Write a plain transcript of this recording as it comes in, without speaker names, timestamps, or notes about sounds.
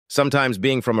Sometimes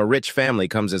being from a rich family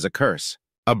comes as a curse.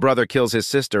 A brother kills his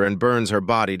sister and burns her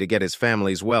body to get his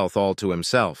family's wealth all to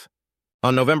himself.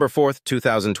 On November 4,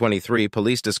 2023,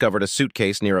 police discovered a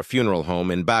suitcase near a funeral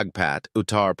home in Bagpat,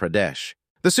 Uttar Pradesh.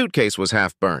 The suitcase was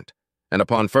half burnt, and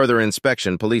upon further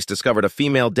inspection, police discovered a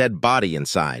female dead body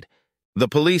inside. The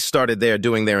police started there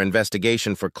doing their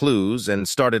investigation for clues and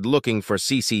started looking for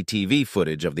CCTV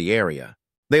footage of the area.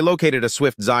 They located a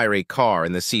Swift Zyre car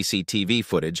in the CCTV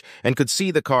footage and could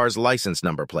see the car's license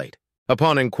number plate.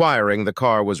 Upon inquiring, the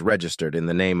car was registered in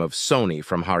the name of Soni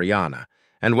from Haryana,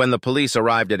 and when the police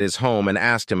arrived at his home and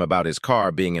asked him about his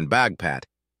car being in Bagpat,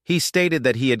 he stated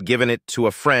that he had given it to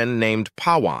a friend named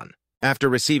Pawan. After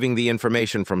receiving the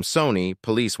information from Soni,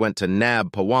 police went to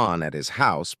nab Pawan at his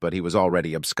house, but he was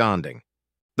already absconding.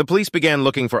 The police began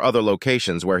looking for other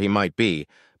locations where he might be,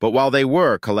 but while they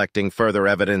were collecting further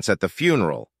evidence at the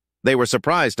funeral, they were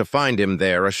surprised to find him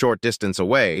there a short distance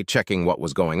away, checking what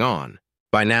was going on.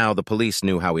 By now, the police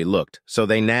knew how he looked, so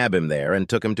they nabbed him there and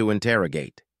took him to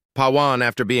interrogate. Pawan,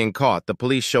 after being caught, the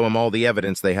police show him all the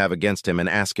evidence they have against him and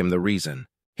ask him the reason.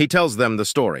 He tells them the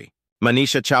story.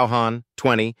 Manisha Chauchan,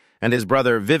 20, and his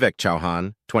brother Vivek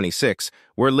Chauchan, 26,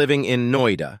 were living in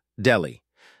Noida, Delhi.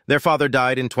 Their father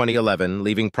died in 2011,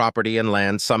 leaving property and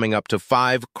land summing up to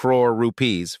 5 crore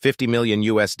rupees, 50 million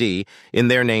USD, in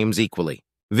their names equally.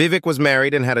 Vivek was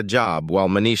married and had a job, while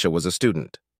Manisha was a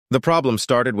student. The problem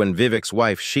started when Vivek's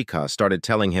wife Shikha started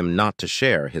telling him not to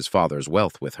share his father's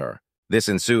wealth with her. This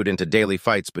ensued into daily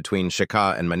fights between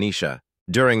Shikha and Manisha.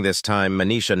 During this time,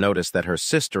 Manisha noticed that her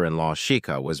sister-in-law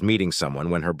Shikha was meeting someone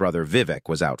when her brother Vivek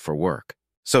was out for work.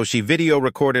 So she video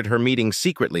recorded her meeting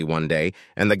secretly one day,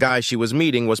 and the guy she was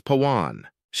meeting was Pawan.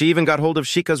 She even got hold of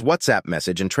Shikha's WhatsApp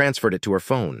message and transferred it to her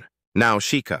phone. Now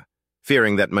Shikha,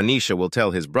 fearing that Manisha will tell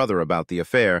his brother about the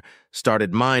affair,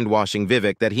 started mind-washing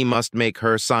Vivek that he must make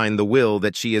her sign the will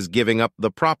that she is giving up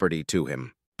the property to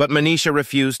him. But Manisha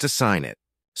refused to sign it.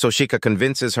 So Shikha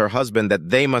convinces her husband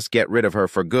that they must get rid of her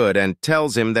for good and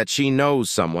tells him that she knows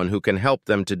someone who can help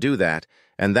them to do that,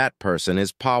 and that person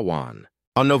is Pawan.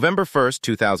 On November 1,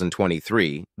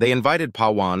 2023, they invited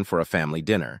Pawan for a family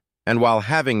dinner, and while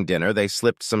having dinner, they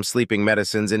slipped some sleeping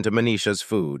medicines into Manisha's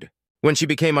food. When she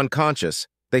became unconscious,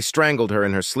 they strangled her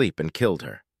in her sleep and killed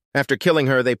her. After killing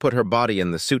her, they put her body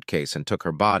in the suitcase and took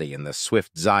her body in the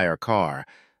Swift Zyre car,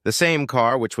 the same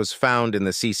car which was found in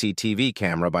the CCTV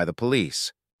camera by the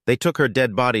police. They took her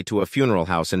dead body to a funeral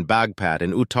house in Bagpat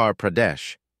in Uttar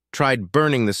Pradesh, tried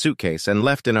burning the suitcase and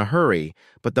left in a hurry,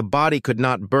 but the body could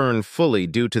not burn fully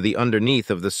due to the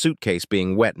underneath of the suitcase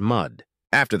being wet mud.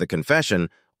 After the confession,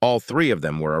 all 3 of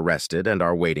them were arrested and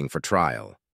are waiting for trial.